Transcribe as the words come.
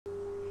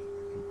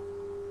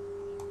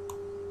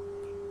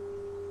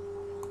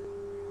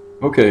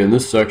Okay, in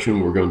this section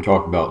we're going to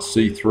talk about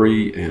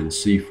C3 and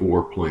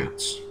C4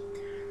 plants.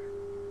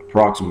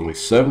 Approximately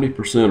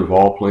 70% of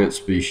all plant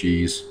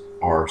species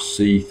are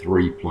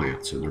C3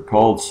 plants, and they're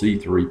called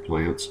C3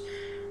 plants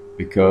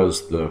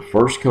because the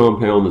first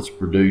compound that's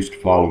produced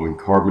following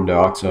carbon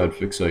dioxide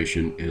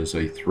fixation is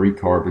a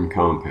 3-carbon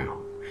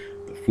compound.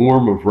 The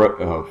form of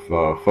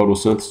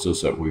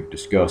photosynthesis that we've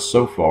discussed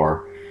so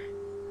far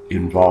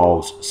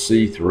involves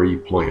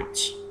C3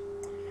 plants.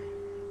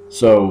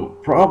 So,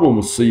 problem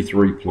with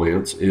C3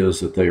 plants is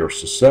that they are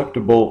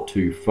susceptible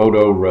to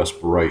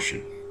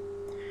photorespiration.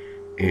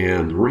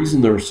 And the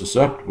reason they're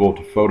susceptible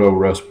to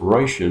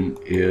photorespiration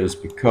is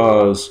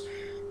because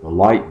the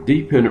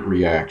light-dependent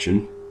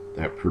reaction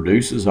that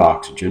produces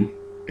oxygen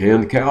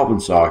and the Calvin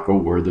cycle,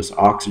 where this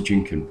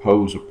oxygen can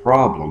pose a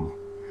problem,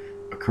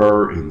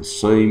 occur in the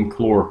same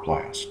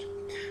chloroplast.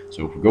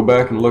 So if we go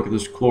back and look at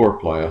this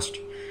chloroplast,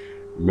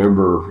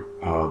 remember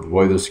the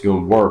way this is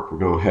going to work, we're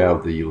going to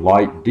have the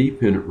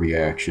light-dependent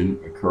reaction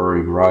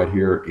occurring right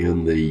here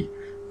in the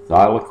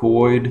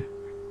thylakoid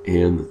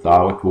and the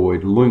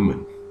thylakoid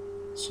lumen.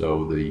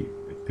 So the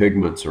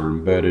pigments are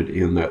embedded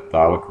in that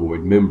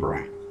thylakoid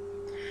membrane.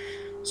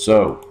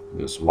 So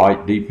this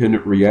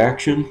light-dependent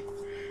reaction,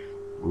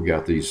 we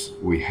have these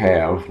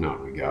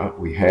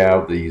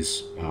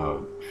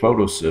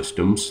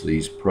photosystems,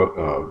 these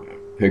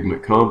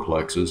pigment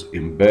complexes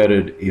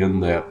embedded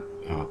in that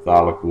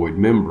thylakoid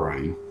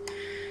membrane,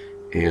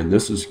 and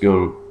this is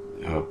going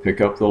to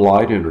pick up the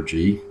light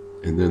energy,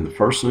 and then the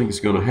first thing that's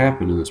going to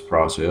happen in this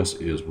process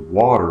is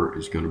water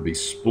is going to be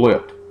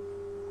split.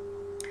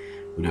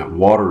 When that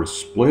water is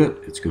split,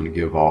 it's going to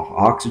give off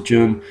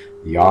oxygen.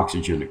 The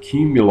oxygen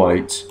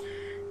accumulates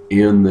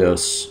in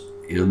this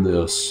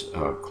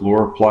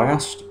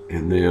chloroplast,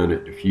 and then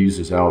it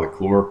diffuses out of the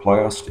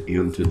chloroplast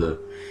into the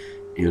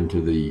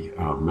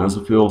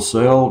mesophyll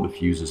cell,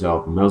 diffuses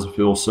out the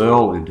mesophyll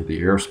cell into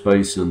the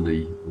airspace in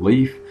the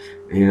leaf,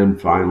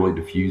 and finally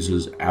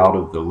diffuses out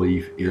of the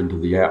leaf into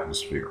the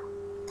atmosphere.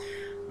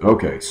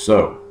 Okay,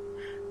 so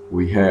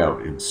we have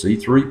in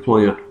C3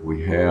 plant,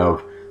 we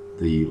have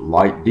the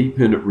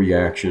light-dependent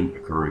reaction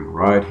occurring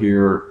right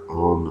here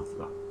on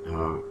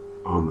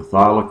the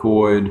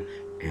thylakoid,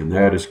 and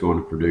that is going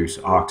to produce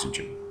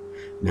oxygen.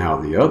 Now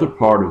the other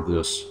part of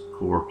this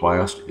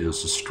chloroplast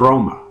is the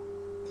stroma.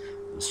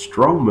 The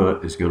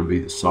stroma is going to be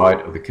the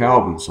site of the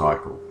Calvin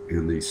cycle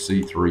in these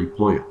C3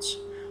 plants.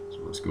 So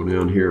let's go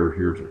down here.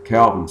 Here's our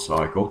Calvin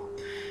cycle.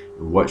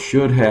 And what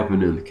should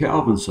happen in the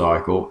Calvin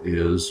cycle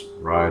is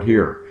right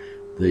here.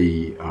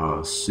 The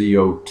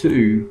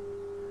CO2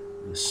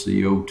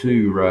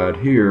 right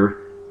here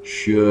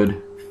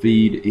should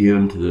feed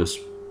into this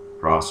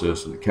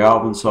process of the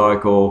Calvin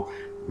cycle.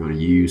 We're going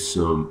to use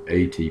some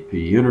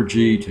ATP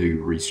energy to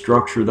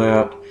restructure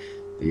that.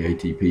 The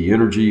ATP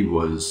energy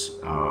was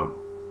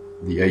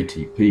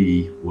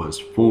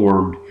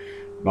formed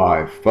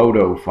by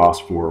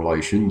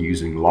photophosphorylation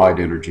using light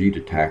energy to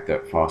tack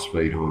that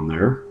phosphate on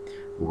there.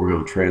 We're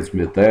going to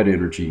transmit that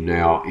energy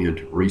now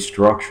into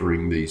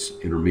restructuring these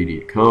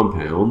intermediate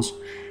compounds.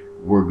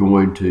 We're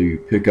going to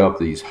pick up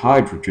these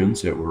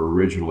hydrogens that were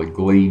originally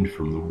gleaned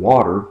from the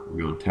water.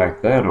 We're going to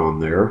tack that on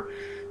there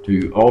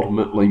to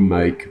ultimately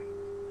make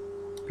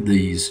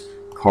these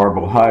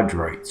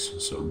carbohydrates,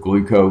 so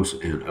glucose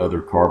and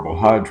other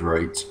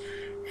carbohydrates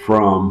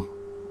from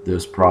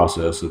this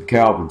process of the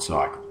Calvin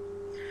cycle.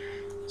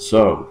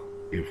 So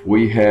if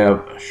we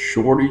have a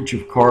shortage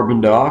of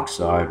carbon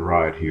dioxide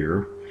right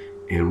here,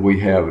 and we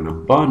have an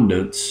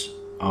abundance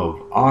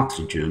of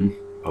oxygen,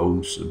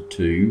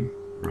 O(2)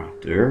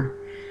 right there,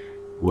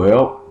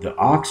 well, the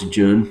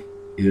oxygen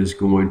is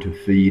going to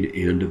feed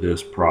into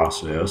this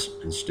process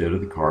instead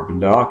of the carbon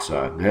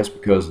dioxide, and that's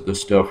because of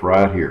this stuff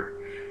right here.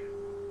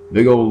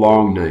 Big old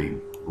long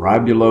name,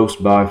 ribulose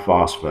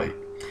biphosphate.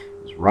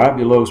 This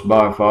ribulose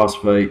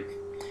biphosphate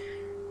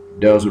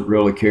doesn't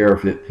really care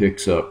if it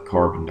picks up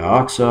carbon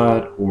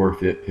dioxide or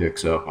if it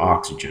picks up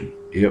oxygen.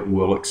 It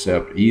will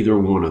accept either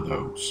one of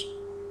those.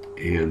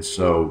 And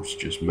so it's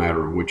just a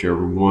matter of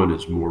whichever one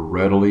is more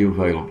readily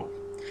available.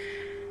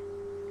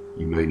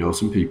 You may know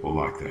some people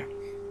like that.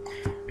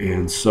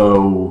 And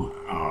so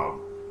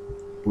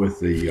with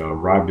the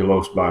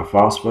ribulose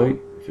biphosphate,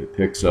 if it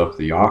picks up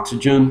the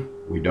oxygen,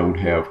 we don't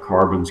have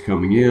carbons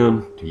coming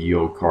in to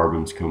yield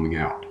carbons coming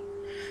out.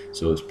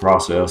 So this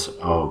process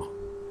of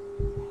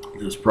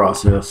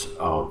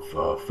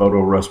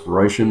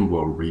photorespiration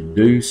will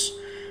reduce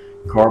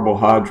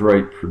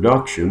carbohydrate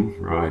production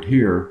right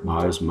here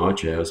by as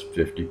much as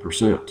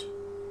 50%.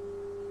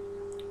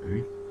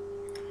 Okay.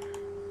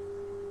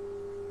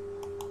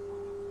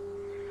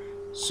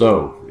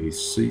 So these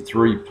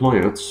C3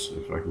 plants,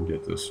 if I can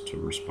get this to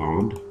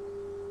respond.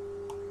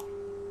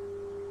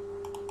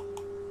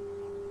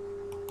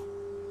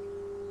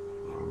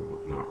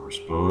 Not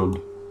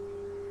respond.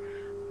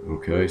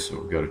 Okay, so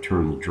we've got to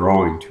turn the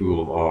drawing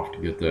tool off to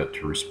get that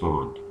to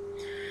respond.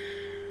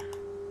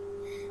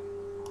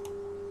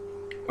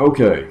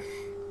 Okay,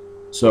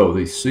 so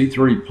these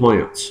C3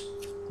 plants,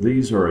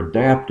 these are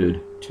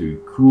adapted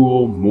to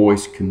cool,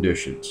 moist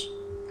conditions.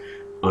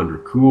 Under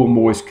cool,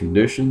 moist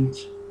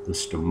conditions, the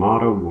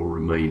stomata will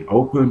remain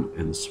open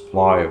and the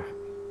supply of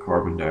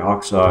carbon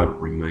dioxide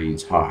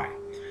remains high.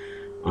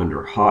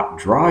 Under hot,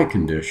 dry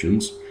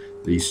conditions,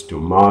 the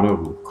stomata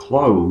will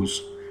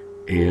close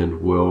and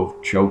will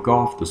choke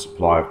off the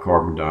supply of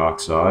carbon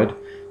dioxide,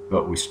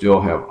 but we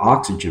still have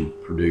oxygen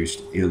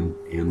produced in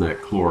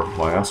that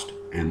chloroplast,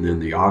 and then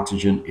the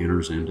oxygen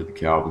enters into the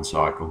Calvin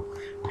cycle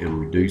and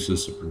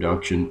reduces the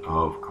production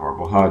of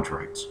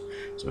carbohydrates.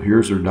 So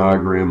here's our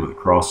diagram of the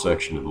cross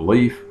section of the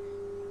leaf,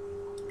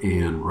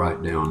 and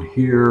right down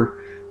here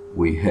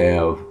we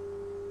have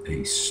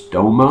a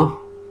stoma,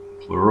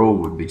 plural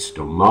would be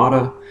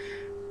stomata,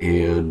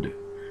 and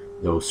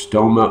those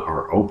stoma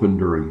are open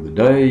during the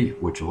day,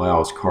 which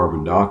allows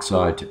carbon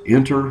dioxide to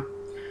enter,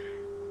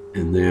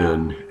 and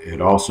then it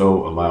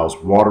also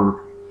allows water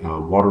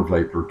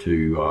vapor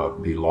to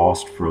be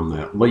lost from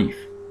that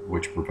leaf,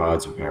 which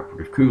provides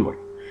evaporative cooling.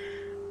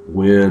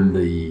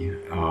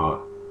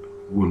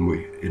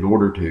 In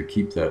order to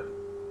keep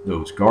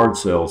those guard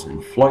cells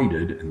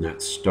inflated and that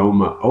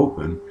stoma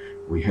open,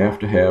 we have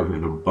to have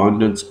an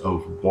abundance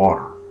of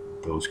water.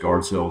 Those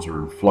guard cells are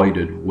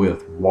inflated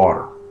with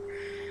water.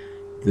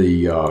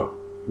 Under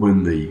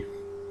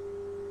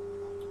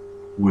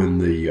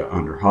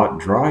hot,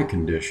 dry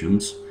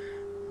conditions,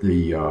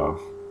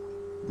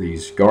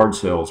 these guard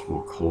cells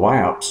will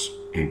collapse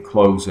and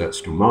close that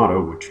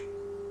stomata, which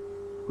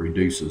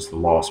reduces the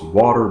loss of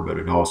water, but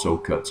it also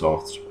cuts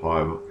off the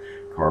supply of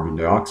carbon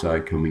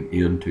dioxide coming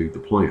into the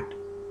plant.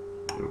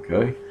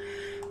 Okay,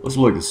 let's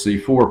look at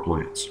C4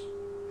 plants.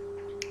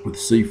 With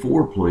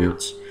C4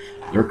 plants,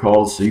 they're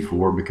called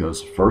C4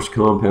 because the first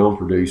compound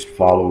produced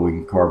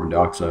following carbon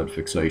dioxide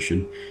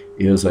fixation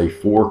is a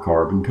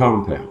 4-carbon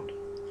compound.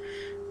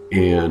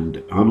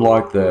 And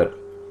unlike that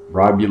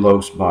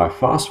ribulose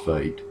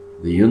biphosphate,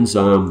 the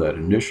enzyme that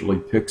initially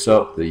picks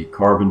up the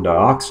carbon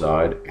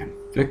dioxide and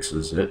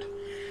fixes it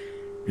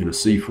in a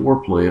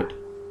C4 plant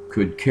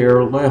could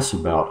care less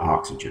about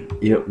oxygen.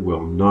 It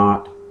will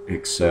not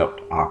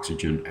accept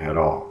oxygen at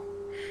all.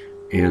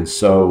 And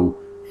so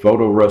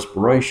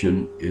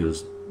photorespiration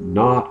is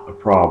not a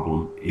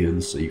problem in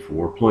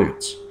C4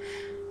 plants.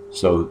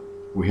 So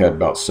we had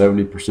about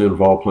 70%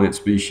 of all plant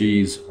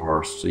species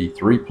are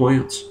C3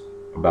 plants.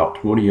 About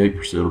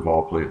 28% of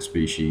all plant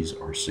species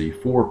are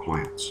C4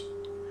 plants.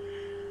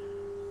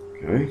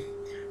 Okay.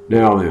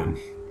 Now then,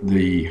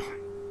 the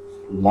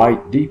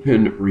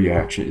light-dependent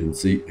reaction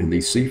in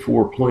these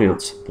C4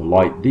 plants, the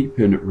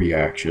light-dependent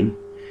reaction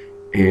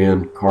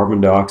and carbon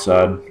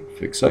dioxide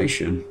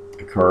fixation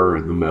occur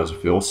in the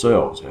mesophyll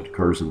cells. It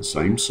occurs in the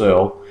same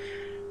cell,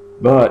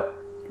 but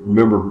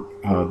remember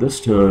this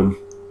time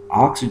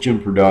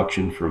oxygen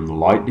production from the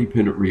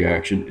light-dependent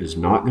reaction is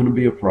not going to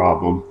be a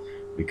problem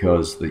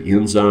because the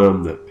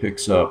enzyme that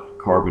picks up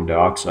carbon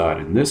dioxide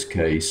in this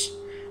case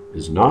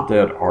is not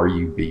that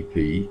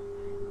RUBP,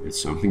 it's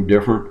something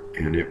different,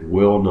 and it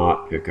will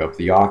not pick up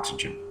the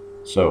oxygen.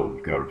 So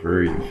we've got a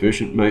very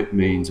efficient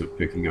means of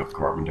picking up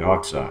carbon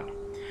dioxide.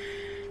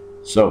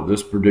 So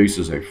this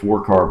produces a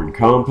 4-carbon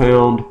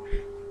compound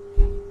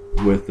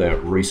with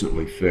that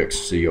recently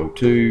fixed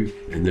CO2,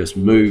 and this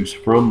moves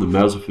from the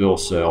mesophyll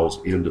cells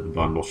into the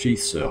bundle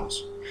sheath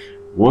cells.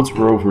 Once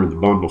we're over in the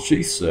bundle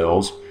sheath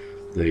cells,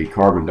 the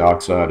carbon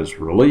dioxide is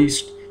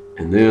released,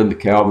 and then the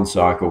Calvin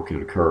cycle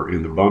can occur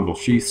in the bundle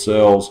sheath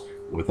cells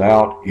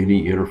without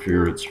any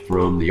interference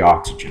from the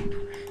oxygen.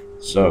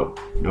 So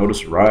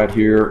notice right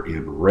here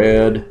in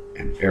red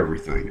and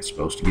everything, it's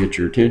supposed to get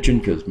your attention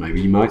because maybe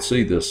you might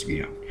see this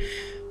again.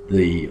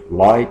 The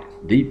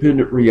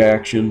light-dependent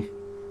reaction,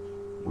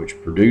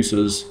 which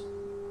produces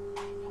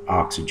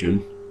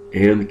oxygen,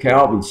 and the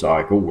Calvin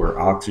cycle, where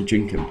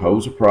oxygen can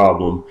pose a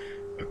problem,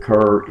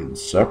 occur in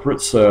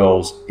separate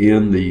cells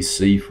in these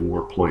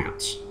C4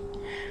 plants.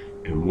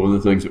 And one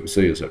of the things that we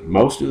see is that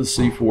most of the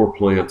C4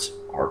 plants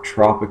are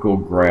tropical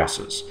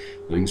grasses.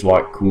 Things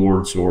like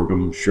corn,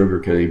 sorghum,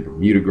 sugarcane,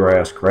 Bermuda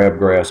grass,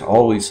 crabgrass,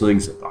 all these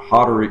things that the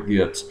hotter it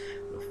gets,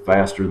 the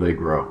faster they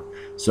grow.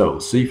 So the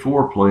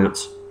C4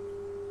 plants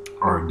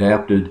are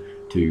adapted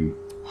to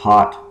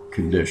hot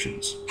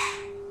conditions.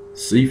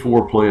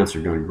 C4 plants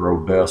are going to grow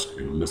best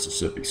in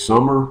Mississippi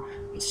summer.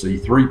 The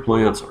C3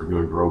 plants are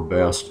going to grow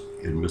best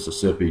in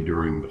Mississippi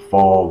during the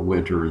fall,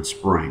 winter, and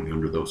spring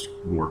under those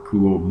more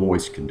cool,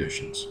 moist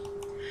conditions.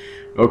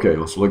 Okay,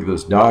 let's look at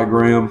this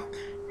diagram.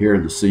 Here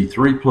in the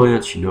C3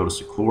 plants, you notice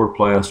the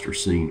chloroplasts are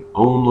seen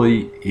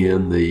only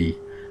in the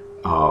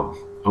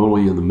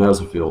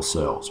mesophyll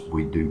cells.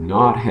 We do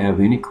not have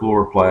any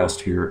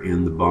chloroplast here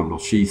in the bundle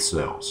sheath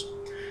cells.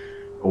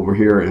 Over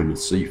here in the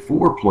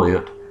C4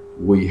 plant,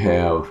 we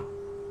have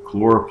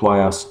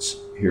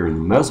chloroplasts here in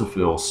the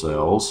mesophyll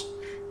cells,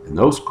 and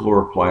those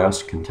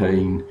chloroplasts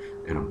contain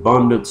an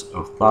abundance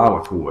of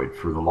thylakoid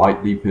for the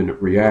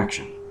light-dependent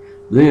reaction.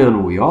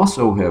 Then we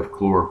also have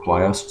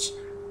chloroplasts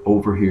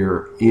over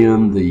here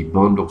in the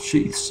bundle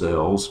sheath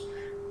cells,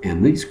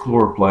 and these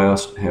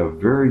chloroplasts have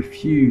very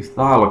few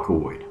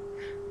thylakoid,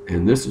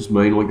 and this is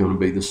mainly going to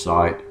be the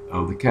site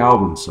of the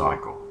Calvin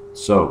cycle.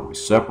 So we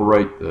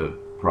separate the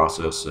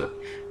process that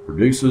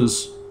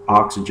produces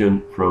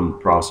oxygen from the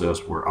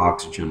process where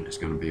oxygen is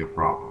going to be a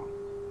problem.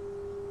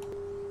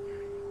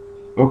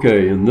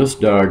 Okay, in this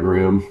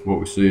diagram, what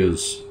we see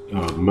is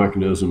the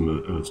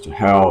mechanism as to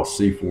how a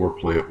C4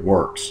 plant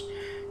works.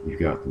 You've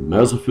got the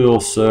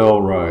mesophyll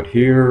cell right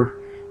here,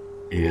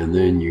 and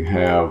then you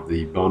have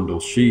the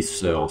bundle sheath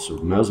cell. So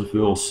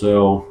mesophyll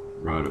cell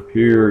right up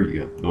here,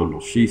 you got the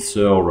bundle sheath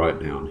cell right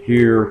down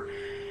here,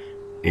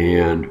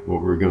 and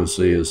what we're going to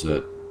see is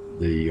that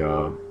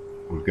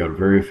we've got a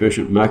very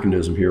efficient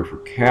mechanism here for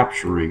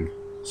capturing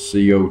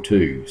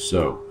CO2.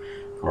 So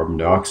carbon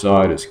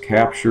dioxide is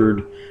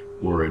captured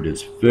where it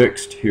is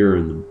fixed here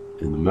in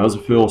the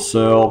mesophyll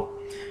cell,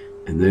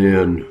 and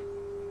then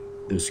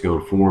this is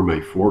going to form a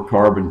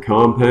 4-carbon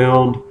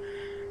compound.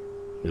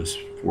 This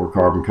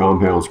 4-carbon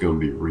compound is going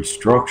to be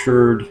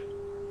restructured.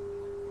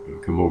 Going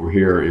to come over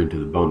here into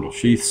the bundle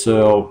sheath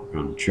cell.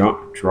 We're going to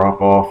drop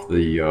off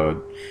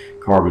the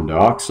carbon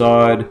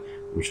dioxide,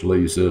 which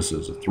leaves this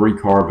as a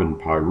 3-carbon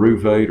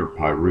pyruvate or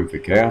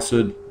pyruvic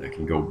acid that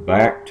can go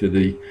back to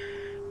the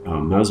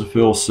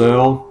mesophyll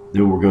cell.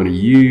 Then we're going to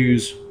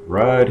use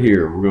right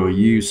here, we're going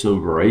to use some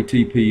of our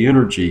ATP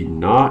energy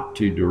not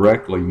to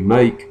directly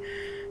make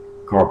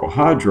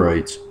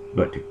carbohydrates,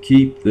 but to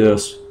keep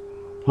this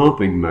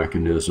pumping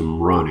mechanism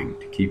running,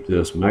 to keep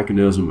this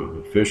mechanism of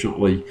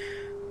efficiently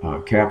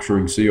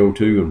capturing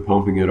CO2 and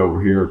pumping it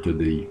over here to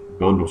the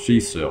bundle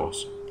sheath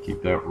cells,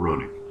 keep that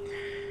running.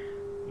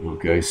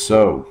 Okay,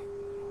 so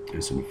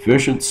it's an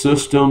efficient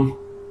system.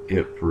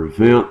 It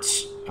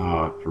prevents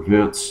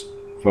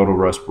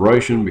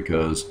photorespiration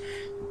because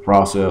the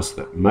process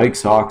that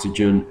makes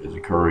oxygen is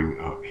occurring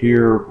up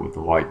here with the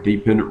light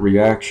dependent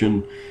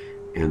reaction,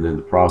 and then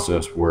the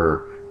process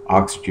where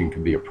oxygen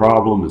can be a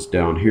problem is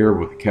down here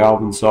with the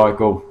Calvin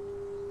cycle.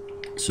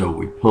 So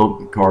we pump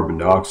the carbon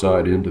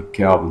dioxide into the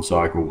Calvin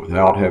cycle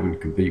without having to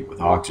compete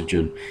with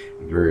oxygen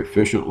and very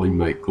efficiently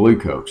make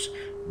glucose.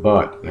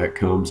 But that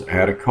comes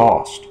at a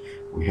cost.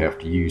 We have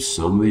to use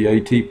some of the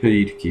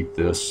ATP to keep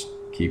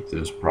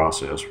this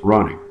process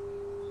running.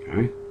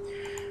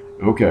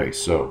 Okay,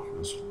 so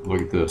let's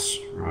look at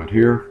this right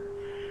here.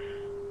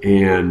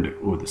 And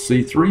with the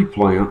C3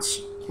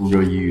 plants, we're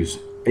going to use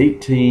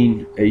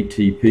 18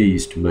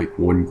 ATPs to make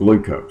 1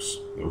 glucose.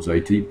 Those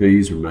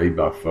ATPs are made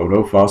by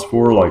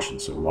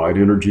photophosphorylation, so light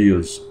energy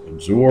is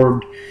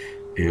absorbed,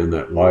 and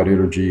that light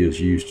energy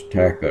is used to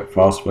tack that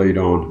phosphate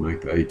on to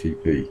make the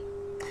ATP.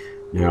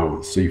 Now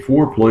with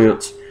C4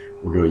 plants,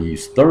 we're going to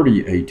use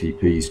 30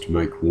 ATPs to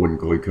make 1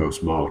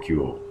 glucose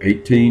molecule,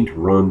 18 to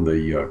run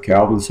the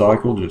Calvin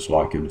cycle, just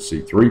like in a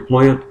C3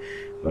 plant,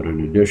 but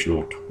an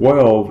additional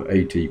 12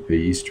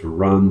 ATPs to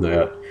run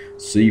that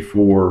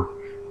C4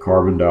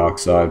 carbon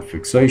dioxide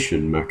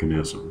fixation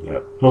mechanism,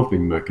 that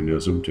pumping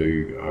mechanism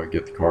to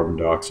get the carbon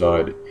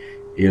dioxide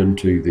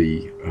into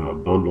the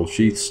bundle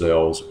sheath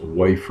cells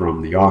away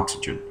from the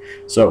oxygen.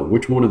 So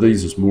which one of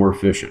these is more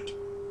efficient?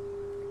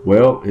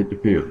 Well, it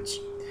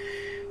depends.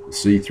 The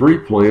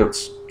C3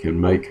 plants can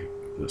make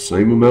the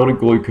same amount of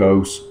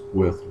glucose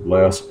with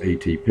less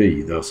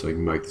ATP, thus they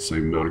can make the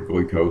same amount of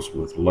glucose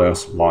with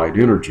less light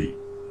energy.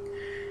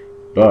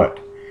 But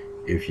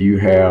if you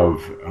have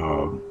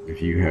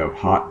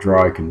hot,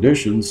 dry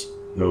conditions,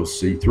 those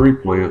C3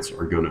 plants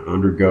are going to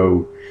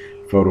undergo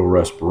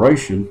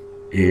photorespiration,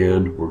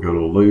 and we're going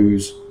to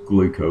lose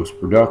glucose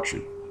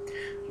production.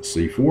 The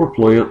C4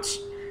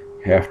 plants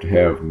have to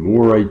have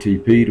more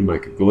ATP to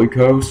make a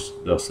glucose,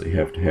 thus they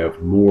have to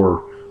have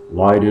more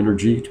light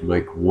energy to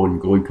make 1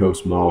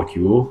 glucose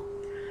molecule.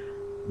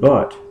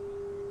 But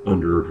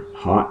under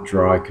hot,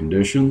 dry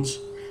conditions,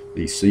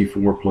 these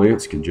C4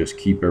 plants can just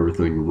keep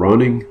everything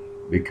running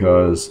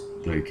because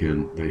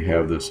they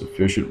have this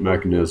efficient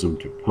mechanism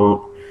to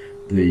pump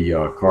the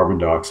carbon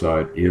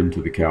dioxide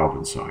into the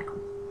Calvin cycle.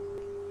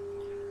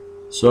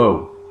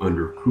 So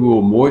under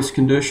cool, moist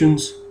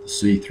conditions, the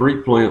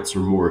C3 plants are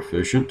more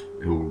efficient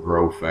and will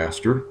grow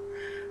faster.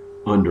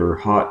 Under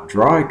hot,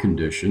 dry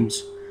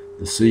conditions,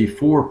 the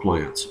C4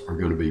 plants are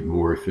going to be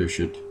more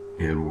efficient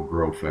and will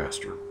grow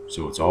faster.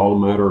 So it's all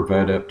a matter of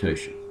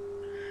adaptation.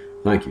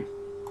 Thank you.